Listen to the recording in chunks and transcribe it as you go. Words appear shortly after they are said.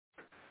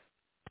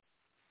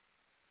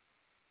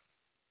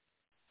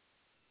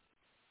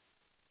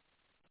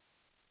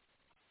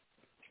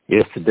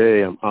Yes,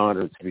 today I'm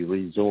honored to be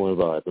rejoined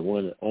by the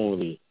one and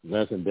only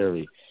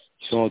legendary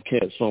Sean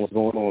Kemp. Sean, what's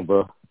going on,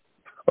 bro?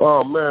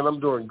 Oh man, I'm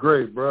doing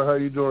great, bro. How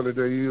you doing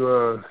today?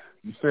 You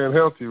staying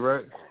healthy,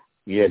 right?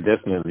 Yeah,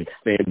 definitely.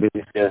 Staying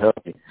busy, staying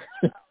healthy.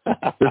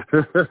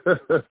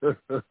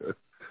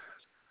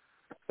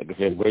 Like I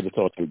said, great to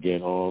talk to you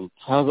again.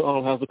 How's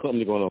the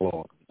company going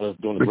along? It's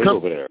doing great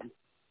over there.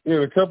 Yeah,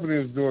 the company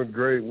is doing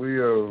great.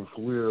 We're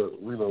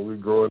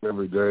growing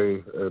every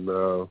day and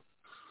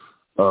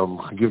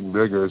getting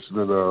bigger. It's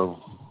been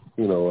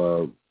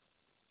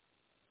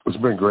it's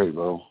been great,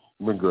 man.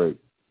 It's been great.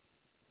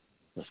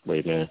 That's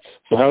great, man.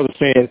 So how are the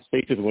fans'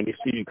 faces when they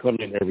see you come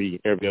in every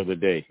other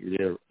day?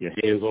 You're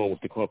hands-on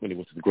with the company,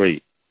 which is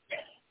great.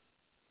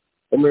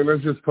 I mean,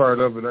 that's just part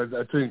of it.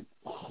 I think,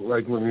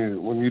 like,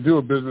 when you do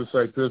a business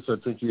like this, I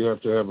think you have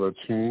to have a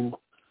team.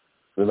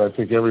 And I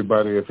think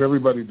if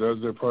everybody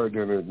does their part,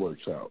 then it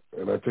works out.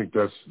 And I think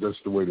that's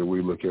the way that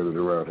we look at it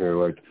around here.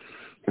 Like,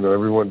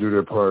 everyone do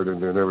their part,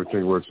 and then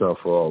everything works out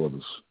for all of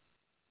us.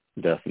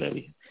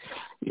 Definitely.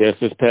 Yes,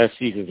 this past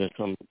season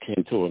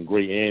came to a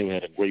great end. We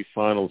had a great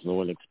finals. No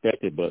one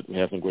expected, but we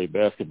had some great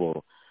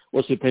basketball.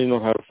 What's your opinion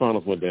on how the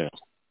finals went down?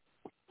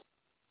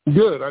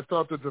 Good. I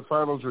thought that the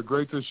finals were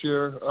great this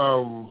year.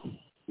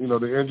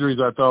 The injuries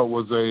I thought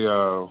was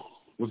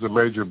a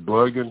major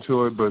bug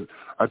into it, but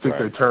I think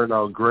They turned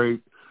out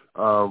great.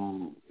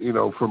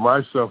 For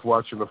myself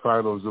watching the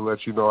finals, to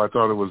let you know, I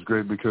thought it was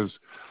great because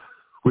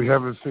we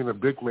haven't seen a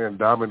big man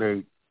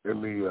dominate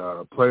in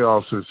the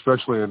playoffs,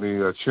 especially in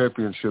the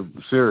championship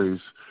series,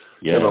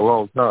 in a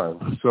long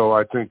time. So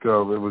I think it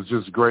was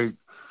just great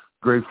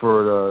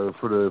for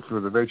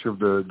the nature of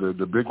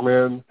the big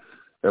man,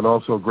 and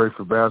also great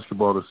for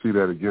basketball to see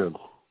that again.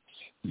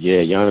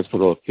 Yeah, Giannis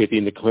put on 50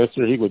 in the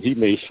clincher. He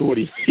made sure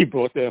he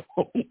brought that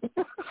home.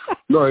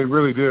 No, he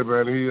really did,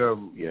 man.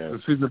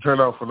 The season turned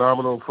out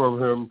phenomenal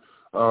from him.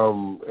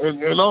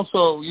 And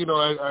also,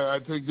 I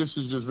think this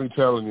is just me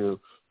telling you,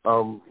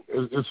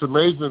 it's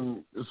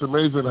amazing. It's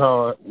amazing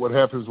what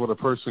happens when a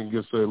person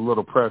gets a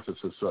little practice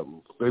or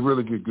something. They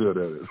really get good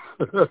at it.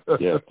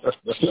 Yeah,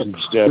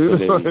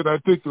 definitely. And I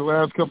think the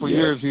last couple of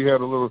years he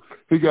got a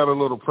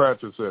little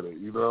practice at it,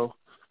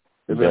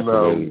 And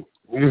definitely. then,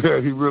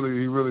 he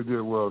really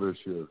did well this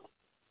year.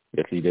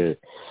 Yes, he did.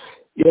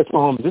 Yes,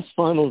 this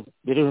finals,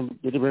 did it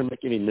really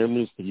make any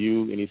memories for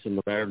you, any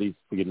similarities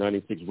for your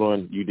 96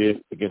 run you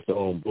did against the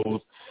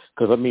Bulls?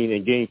 Because,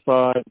 in Game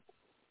 5,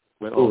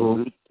 when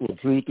Drew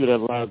threw that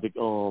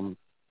line,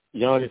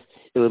 Giannis,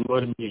 it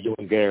reminded me of you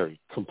and Gary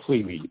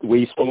completely. The way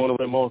he swung on the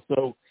rim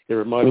also, it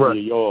reminded me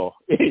of y'all.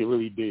 It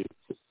really did.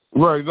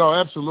 Right. No,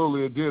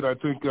 absolutely it did. I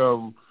think,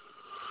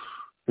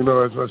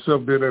 as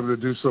myself being able to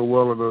do so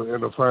well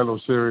in the final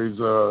series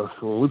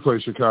when we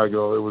played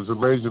Chicago, it was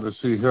amazing to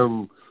see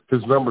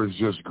his numbers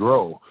just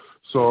grow.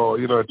 So,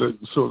 at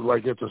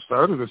the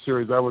start of the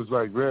series, I was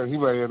like, man, he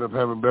might end up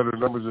having better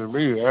numbers than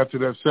me. After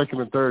that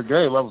second and third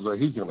game, I was like,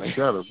 he's going to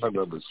shatter my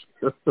numbers.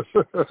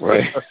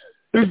 Right.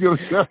 He's going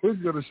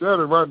to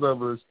shatter my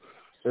numbers.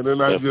 And then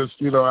I just,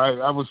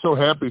 I was so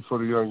happy for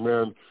the young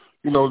man.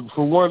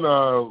 For one,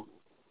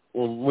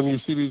 when you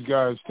see these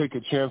guys take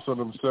a chance on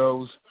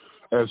themselves,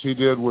 as he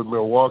did with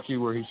Milwaukee,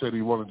 where he said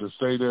he wanted to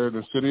stay there in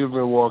the city of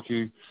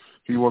Milwaukee,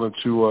 he wanted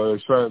to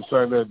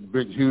sign that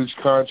big, huge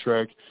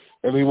contract,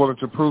 and he wanted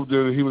to prove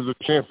that he was a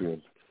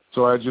champion.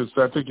 So I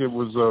think it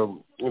was,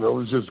 it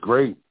was just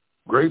great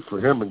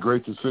for him and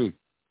great to see.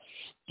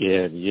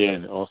 Yeah,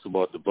 and also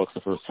brought the Bucks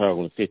the first time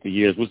in 50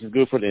 years, which is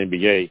good for the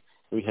NBA.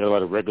 We had a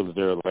lot of regulars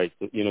there, like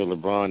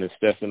LeBron and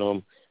Steph and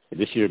them. And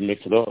this year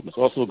mixed it up. It's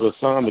also a good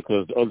sign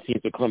because the other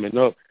teams are coming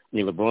up.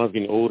 LeBron's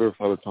getting older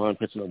for the time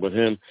pitching up with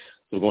him.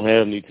 So we're gonna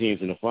have new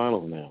teams in the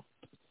finals now.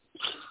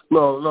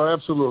 No,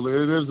 absolutely.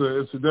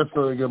 It's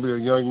definitely gonna be a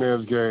young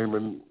man's game,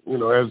 and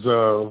as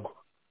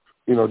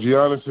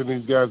Giannis and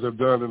these guys have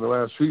done in the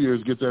last few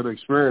years, get that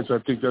experience. I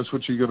think that's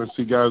what you're going to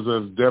see guys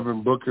as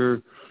Devin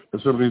Booker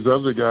and some of these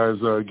other guys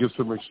get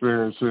some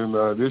experience in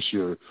this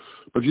year.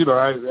 But,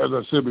 as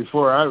I said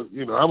before, I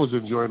was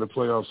enjoying the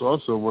playoffs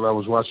also when I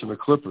was watching the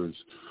Clippers,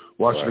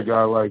 watching a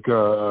guy like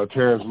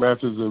Terrence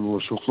Mathis that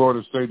was from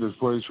Florida State that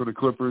plays for the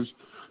Clippers.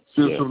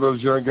 Seeing some of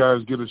those young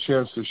guys get a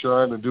chance to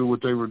shine and do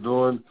what they were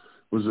doing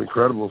was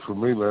incredible for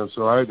me, man.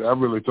 So I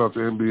really thought the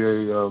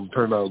NBA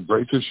turned out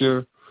great this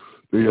year.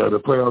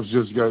 The playoffs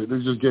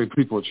just gave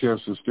people a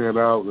chance to stand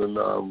out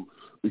and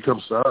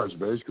become stars,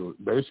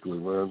 basically,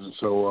 man. And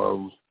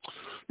so,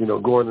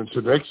 going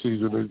into next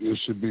season, it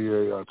should be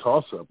a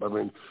toss-up.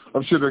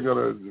 I'm sure they're going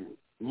to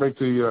make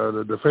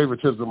the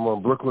favoritism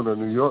on Brooklyn or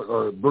New York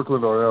or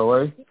Brooklyn or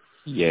L.A.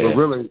 Yeah. But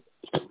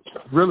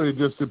really, it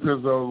just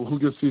depends on who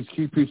gets these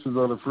key pieces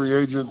on the free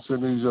agents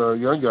and these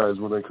young guys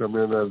when they come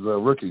in as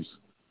rookies.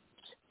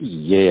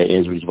 Yeah,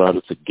 injuries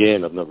violence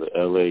again, another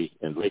L.A.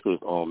 and Lakers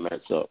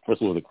matchup.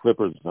 First of all, the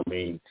Clippers.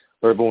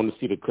 Everyone to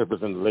see the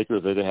Clippers and the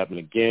Lakers. That didn't happen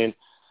again.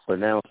 But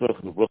now,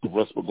 especially with Russell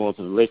Westbrook going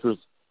to the Lakers,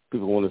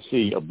 people want to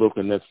see a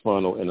Brooklyn Nets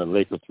final and a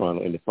Lakers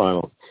final in the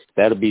finals.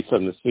 That'll be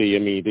something to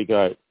see. They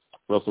got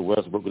Russell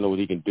Westbrook. We know what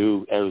he can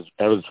do.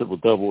 Average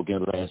triple-double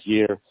again last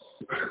year.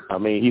 I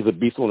mean, he's a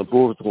beast on the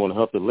board to want to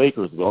help the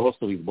Lakers, but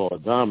also he's ball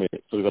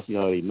dominant. So we got to see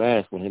how they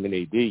match with him and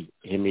AD,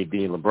 him, AD,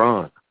 and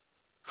LeBron.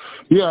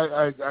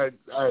 Yeah, I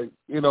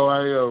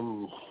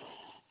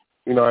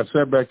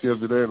sat back the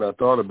other day and I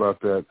thought about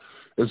that.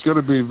 It's going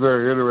to be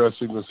very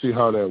interesting to see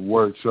how that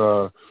works.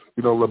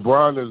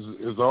 LeBron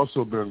has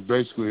also been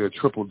basically a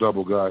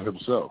triple-double guy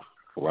himself.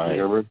 Right. You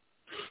know what I mean?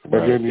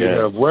 Right. And then you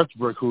have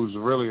Westbrook, who's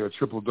really a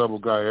triple-double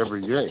guy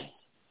every game.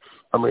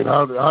 I mean,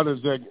 how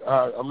does that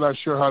I'm not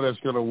sure how that's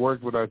going to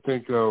work, but I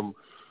think,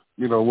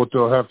 what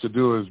they'll have to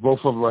do is both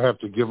of them will have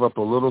to give up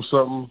a little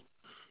something.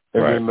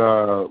 And then,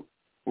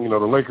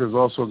 the Lakers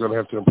also going to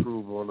have to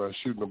improve on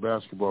shooting the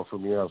basketball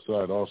from the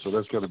outside also.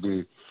 That's going to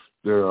be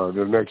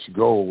their next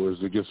goal is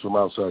to get some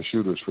outside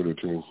shooters for their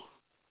team.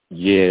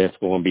 Yeah, that's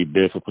going to be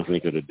big for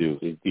Pelinka to do.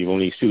 The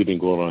only shooting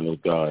going on those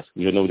guys.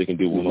 We don't know what they can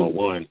do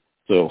one-on-one.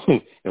 So,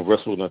 and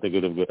Russell's not that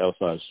good of an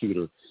outside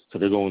shooter, so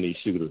they're going to need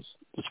shooters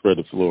to spread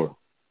the floor.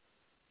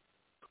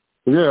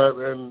 Yeah,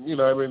 and,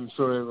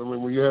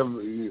 when you have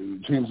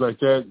teams like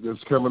that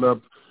that's coming up,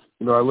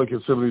 I look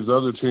at some of these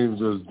other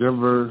teams as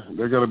Denver.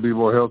 They're going to be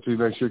more healthy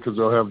next year because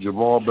they'll have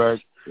Jamal back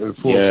in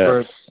full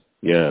strength.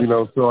 Yeah.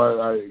 So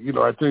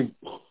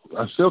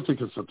I still think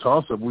it's a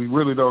toss-up. We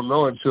really don't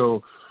know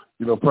until,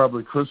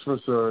 probably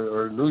Christmas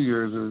or New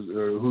Year's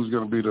who's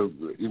going to be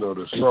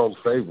the strong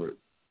favorite.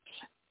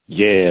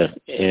 Yeah,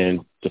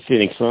 and the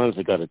Phoenix Suns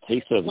have got a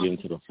taste of getting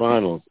to the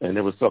finals, and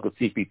there was talk of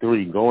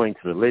CP3 going to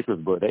the Lakers,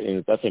 but that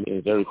ends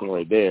everything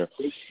right there.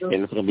 And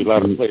there's going to be a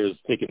lot of players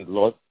taking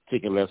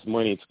less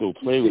money to go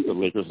play with the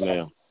Lakers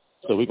now.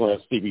 So we're going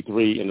to have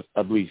CP3, and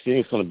I believe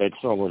Phoenix is going to be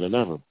stronger than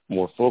ever,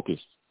 more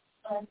focused.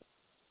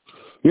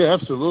 Yeah,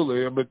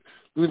 absolutely. But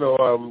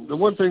the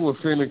one thing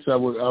with Phoenix, I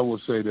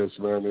would say this,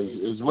 man,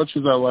 is as much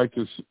as I like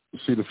to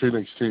see the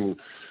Phoenix team,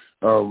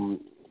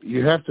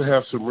 you have to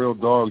have some real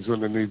dogs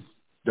underneath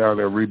down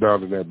there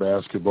rebounding that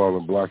basketball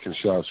and blocking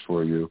shots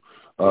for you.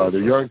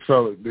 The young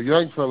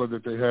fella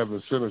that they have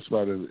in center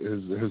spot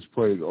has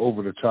played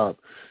over the top,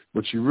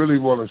 but you really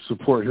want to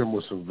support him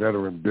with some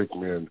veteran big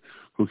men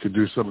who can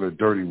do some of the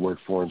dirty work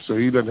for him, so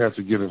he doesn't have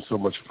to get in so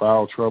much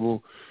foul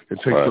trouble and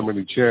take so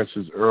many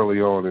chances early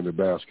on in the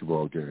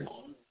basketball game.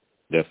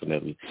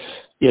 Definitely.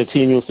 Yeah,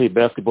 Team USA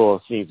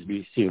basketball seems to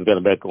be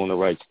getting back on the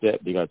right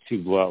step. They got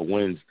 2 blowout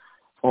wins.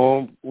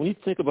 When you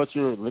think about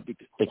your Olympic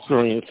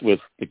experience with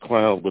the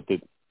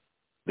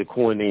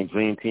coordinating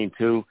Dream Team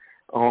 2,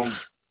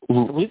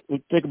 we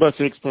think about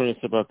your experience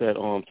about that.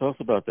 Tell us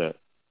about that.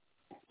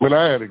 Well,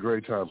 I had a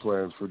great time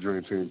playing for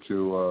Dream Team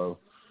 2.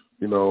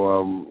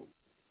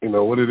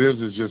 What it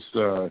is just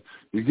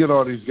you get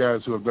all these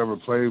guys who have never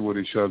played with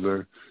each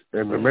other,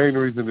 and the main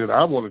reason that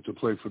I wanted to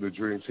play for the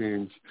Dream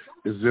Teams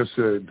is just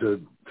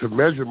to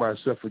measure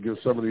myself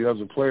against some of the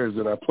other players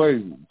that I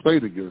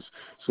played against.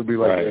 So be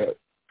like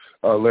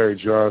Larry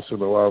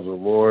Johnson, Alonzo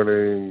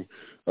Mourning,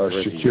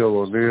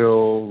 Shaquille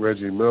O'Neal,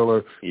 Reggie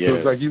Miller. Yeah. So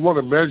it's like you want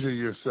to measure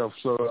yourself.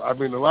 So, I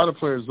mean, a lot of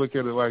players look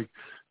at it like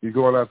you're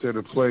going out there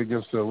to play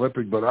against the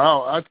Olympic, but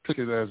I took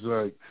it as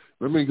like,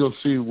 let me go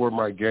see where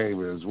my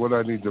game is, what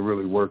I need to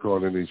really work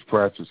on in these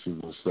practices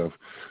and stuff.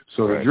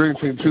 So the Dream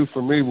Team 2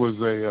 for me was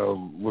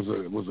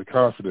a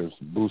confidence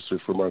booster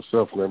for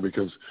myself, man,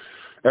 because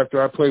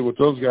after I played with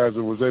those guys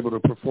and was able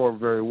to perform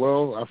very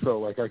well, I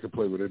felt like I could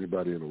play with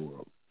anybody in the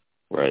world.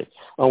 Right.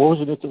 What was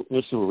your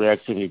initial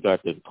reaction when you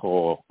got the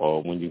call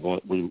when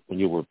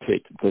you were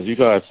picked? Because you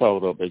guys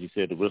followed up, as you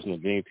said, the original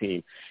Dream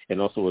Team,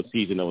 and also a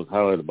season that was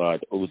highlighted by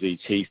O.J.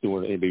 Chase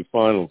during the NBA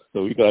Finals.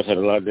 So you guys had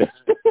a lot there.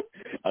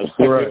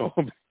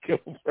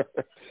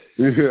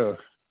 Yeah.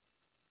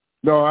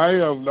 No, I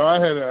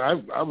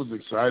was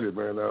excited,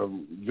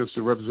 man, just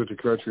to represent the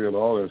country and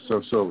all that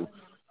stuff. So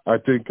I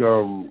think,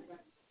 the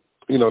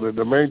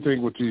main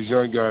thing with these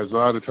young guys a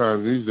lot of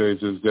times these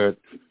days is that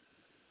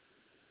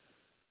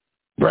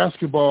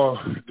basketball,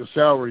 the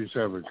salaries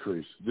have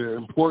increased. The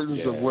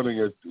importance of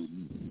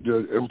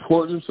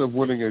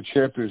winning a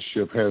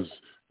championship has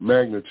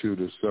magnitude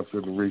and stuff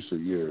in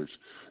recent years.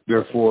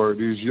 Therefore,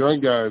 these young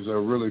guys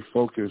are really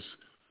focused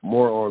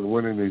more on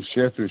winning these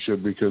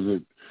championships because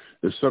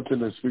it's something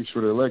that speaks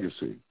for their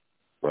legacy.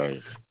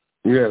 Right.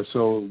 Yeah.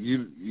 So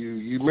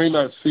you may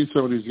not see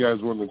some of these guys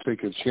wanting to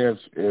take a chance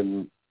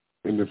in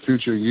the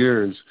future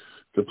years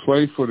to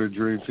play for the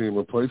Dream Team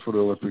or play for the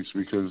Olympics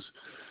because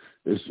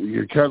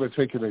you're kind of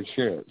taking a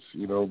chance,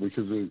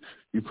 because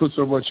you put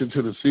so much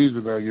into the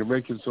season now, you're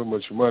making so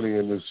much money,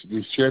 and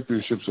these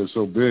championships are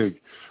so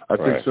big. I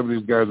think some of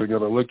these guys are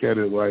going to look at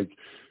it like,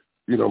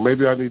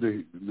 maybe I need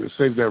to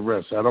save that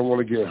rest. I don't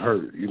want to get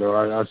hurt.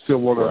 I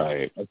still want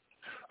to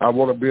I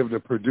want to be able to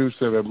produce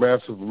at a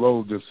massive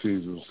load this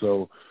season.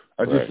 So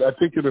I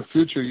think in the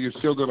future you're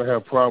still going to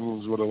have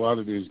problems with a lot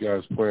of these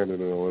guys playing in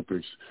the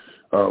Olympics,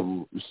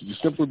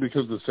 simply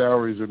because the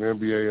salaries in the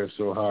NBA are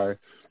so high.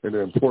 And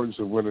the importance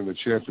of winning the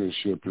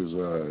championship is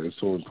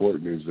so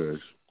important these days.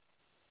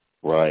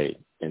 Right.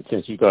 And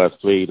since you guys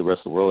played, the rest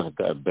of the world has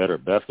gotten better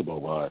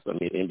basketball-wise. I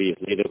mean, NBA is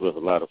made up with a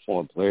lot of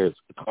foreign players.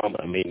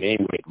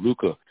 Name like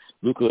Luka,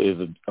 Luka is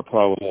a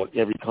problem on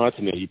every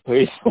continent he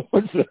plays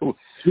on. So,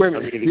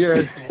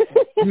 yeah,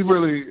 he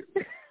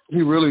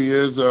really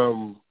is.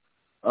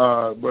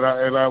 But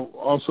I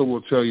also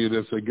will tell you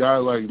this: a guy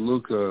like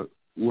Luka,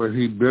 where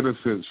he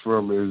benefits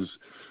from is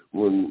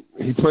when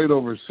he played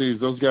overseas.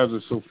 Those guys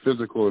are so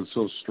physical and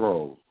so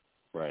strong.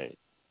 Right.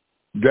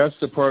 That's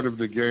the part of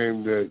the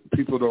game that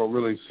people don't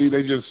really see.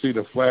 They just see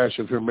the flash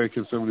of him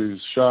making some of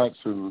these shots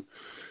and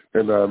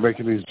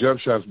making these jump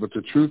shots. But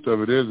the truth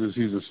of it is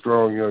he's a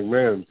strong young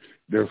man.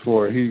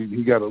 Therefore,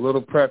 he got a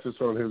little practice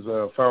on his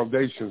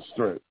foundation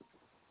strength.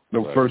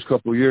 The first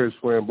couple of years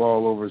playing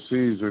ball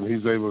overseas, and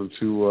he's able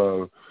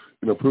to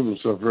prove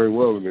himself very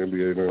well in the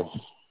NBA now.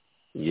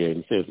 Yeah,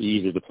 he said it's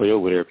easier to play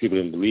over there. People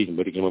didn't believe him,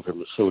 but he came up here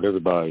and showed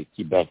everybody.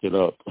 He backed it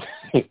up.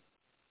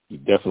 He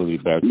definitely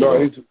backed it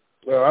up.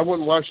 I went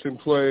and watched him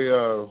play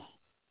 2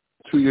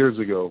 years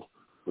ago,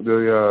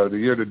 the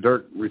year that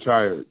Dirk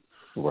retired.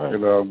 Right.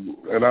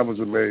 And I was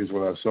amazed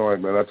when I saw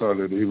him, man. I thought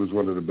that he was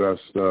one of the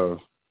best, then,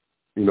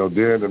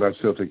 and I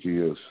still think he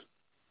is.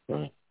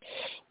 Right.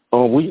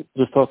 We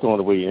just talked on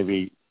the way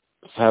NBA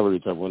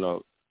salaries have went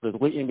up. The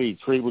way NBA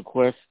trade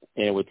requests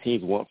and what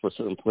teams want for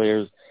certain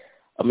players,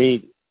 I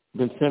mean,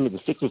 Ben Simmons, the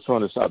Sixers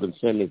trying to shop Ben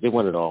Simmons, they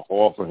wanted a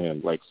haul for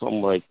him, like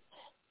something like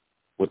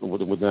what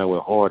done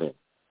with Harden.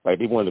 Like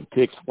they wanted to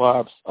pick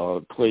swaps,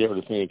 player of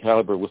the same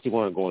caliber, which they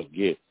weren't going to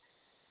get.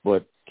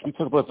 But can you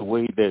talk about the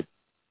way that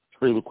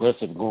trade requests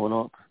have gone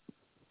up?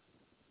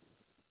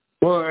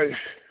 Well,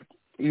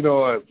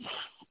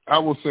 I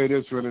will say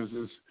this,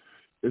 man,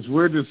 it's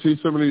weird to see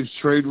some of these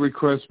trade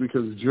requests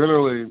because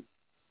generally,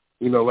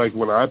 like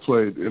when I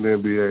played in the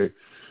NBA,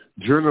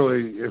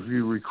 generally if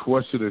you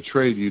requested a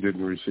trade, you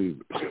didn't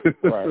receive it.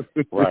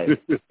 Right.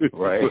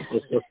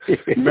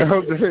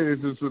 Nowadays,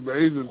 it's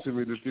amazing to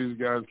me that these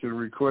guys can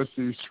request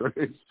these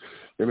trades,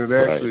 and it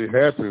actually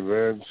happened,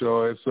 man.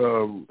 So it's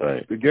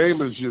the game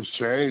has just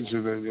changed,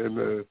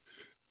 and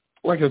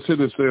like I said,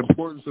 it's the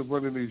importance of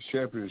winning these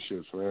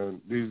championships,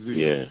 man.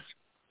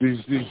 These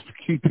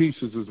key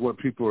pieces is what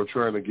people are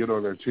trying to get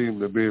on their team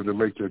to be able to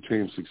make their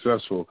team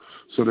successful.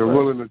 So they're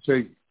willing to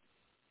take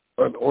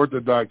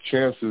unorthodox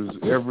chances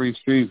every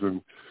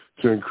season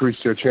to increase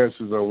their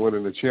chances on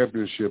winning the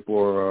championship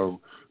or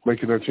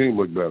making their team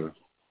look better.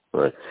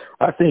 Right.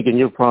 I think in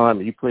your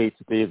prime, if you played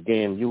today's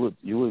game, you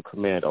would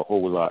command a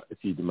whole lot if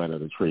you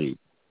demanded a trade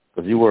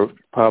because you were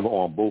probably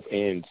on both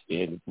ends,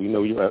 and we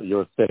know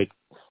your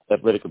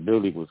athletic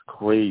ability was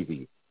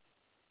crazy.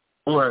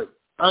 Right.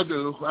 I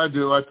do. I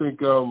think,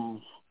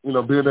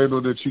 being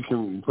able that you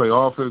can play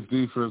offense,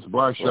 defense,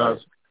 block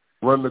shots,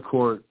 run the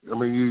court. I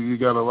mean, you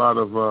got a lot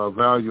of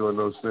value in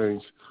those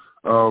things.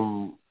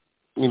 The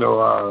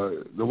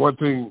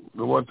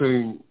one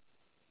thing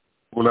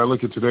when I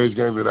look at today's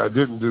game that I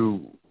didn't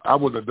do, I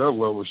wouldn't have done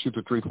well was shoot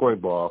the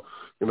 3-point ball.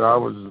 I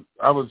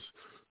was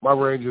my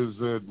range is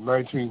at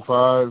 19.5.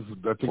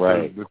 I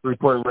think the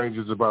 3-point range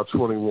is about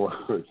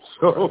 21.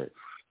 So.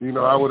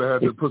 I would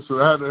have had to put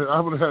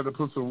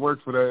some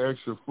work for that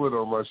extra foot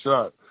on my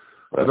shot.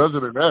 But other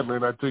than that,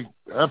 man, I think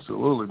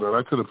absolutely, man,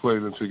 I could have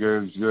played in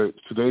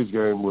today's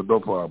game with no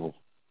problem.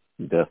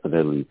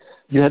 Definitely.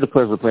 You had the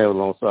pleasure of playing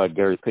alongside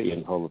Gary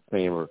Payton, Hall of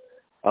Famer.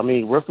 I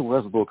mean, Russell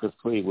Westbrook has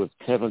played with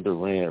Kevin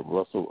Durant,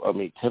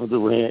 Kevin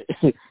Durant,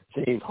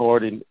 James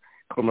Harden,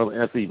 Carmelo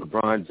Anthony,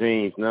 LeBron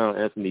James, now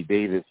Anthony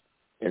Davis,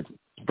 and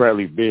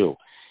Bradley Beal.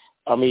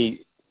 I mean,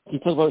 can you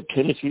talk about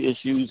chemistry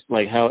issues,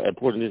 like how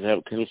important it is to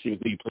have chemistry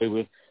with who you play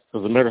with?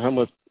 Does it matter how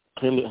much?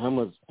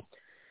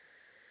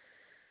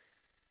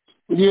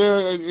 Yeah,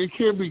 it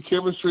can be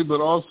chemistry, but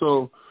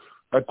also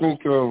I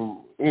think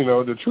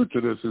the truth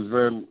to this is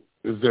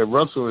that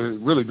Russell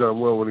had really done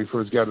well when he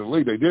first got in the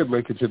league. They did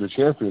make it to the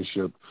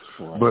championship,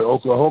 but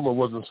Oklahoma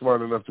wasn't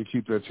smart enough to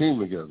keep that team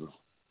together.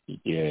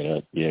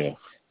 Yeah.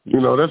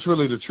 That's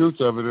really the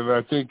truth of it, and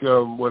I think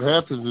what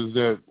happens is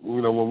that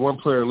when one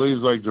player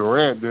leaves like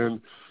Durant,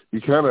 then you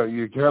kind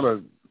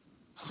of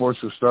forced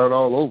to start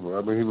all over.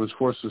 I mean, he was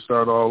forced to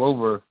start all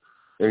over,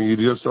 and you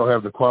just don't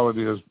have the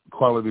quality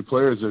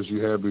players as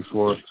you had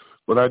before.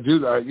 But I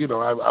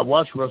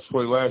watched Russ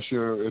play last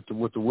year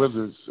with the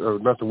Wizards, or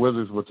not the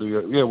Wizards, with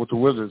the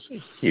Wizards.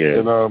 Yeah.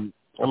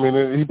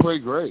 And he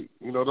played great.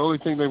 The only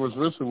thing they was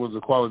missing was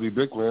a quality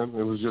big man.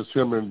 It was just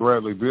him and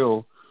Bradley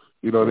Beal.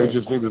 They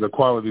just needed a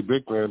quality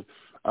big man.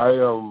 I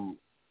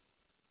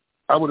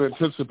would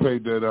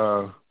anticipate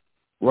that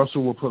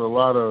Russell will put a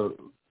lot of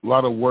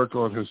work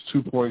on his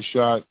 2-point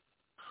shot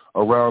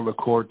around the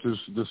court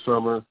this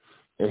summer,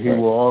 and he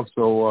will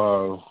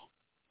also,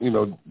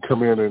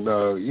 come in and,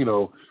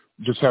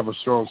 just have a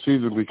strong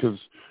season because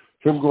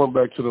him going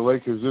back to the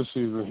Lakers this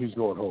season, he's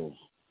going home.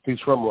 He's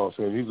from Los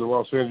Angeles. He's a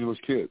Los Angeles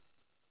kid.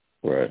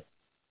 Right.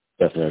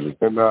 Definitely.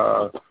 And,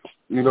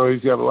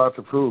 he's got a lot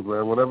to prove,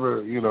 man.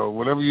 Whenever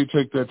you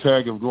take that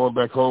tag of going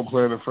back home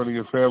playing in front of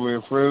your family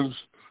and friends,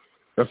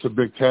 that's a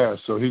big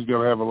task. So he's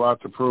going to have a lot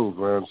to prove,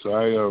 man. So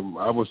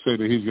I would say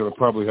that he's going to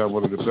probably have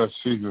one of the best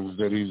seasons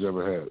that he's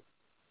ever had.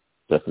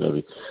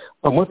 Definitely.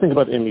 One thing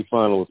about the NBA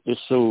Finals, it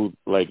showed,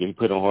 like, if you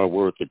put in hard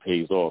work, it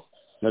pays off.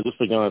 Not just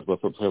for Giannis,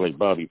 but for a player like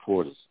Bobby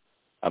Portis.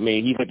 I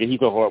mean,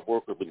 he's a hard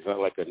worker, but he's not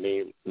like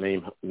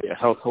a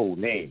household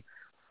name.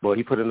 But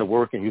he put in the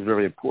work, and he's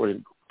very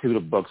important to the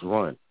Bucks'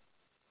 run.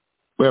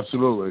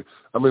 Absolutely.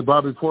 I mean,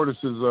 Bobby Portis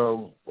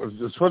is.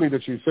 It's funny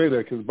that you say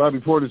that because Bobby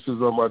Portis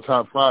is on my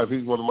top 5.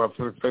 He's one of my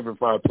favorite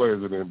 5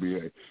 players in the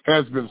NBA.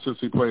 Has been since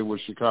he played with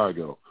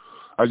Chicago.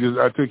 I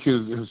think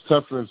his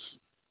toughness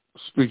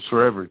speaks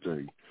for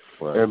everything.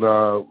 Right. And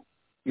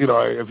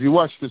if you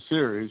watch the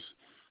series,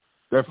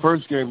 that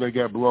first game they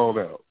got blown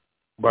out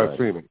by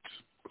Phoenix.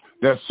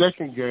 That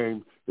second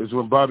game is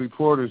when Bobby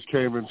Portis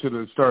came into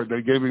the start.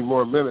 They gave him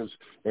more minutes,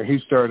 and he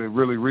started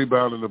really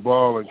rebounding the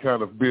ball and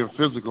kind of being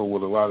physical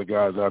with a lot of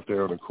guys out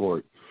there on the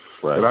court.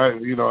 Right. And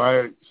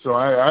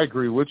I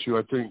agree with you.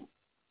 I think,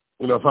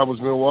 if I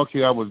was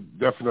Milwaukee, I would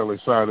definitely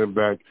sign him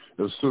back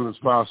as soon as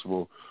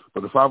possible.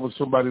 But if I was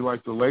somebody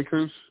like the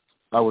Lakers,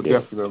 I would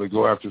definitely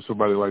go after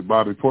somebody like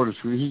Bobby Portis.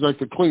 He's like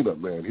the cleanup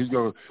man. He's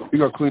gonna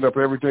clean up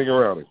everything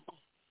around him.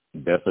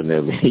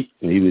 Definitely.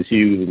 He was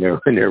huge in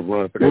their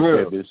run for that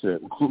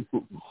championship.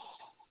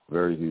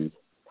 Very huge.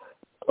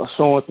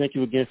 Sean, thank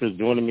you again for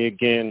joining me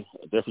again.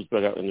 Definitely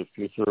back out in the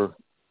future.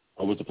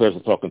 It was a pleasure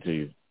talking to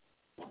you.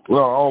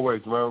 Well,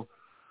 always, man.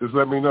 Just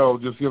let me know.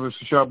 Just give us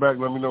a shout back.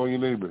 Let me know when you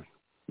need me.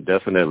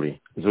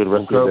 Definitely. Enjoy the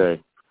rest of your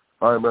day.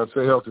 All right, man.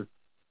 Stay healthy.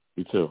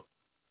 You too.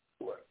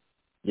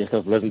 Yes,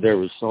 that's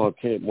legendary. Sean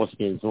Kemp once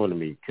again joining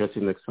me. Catch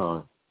you next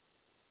time.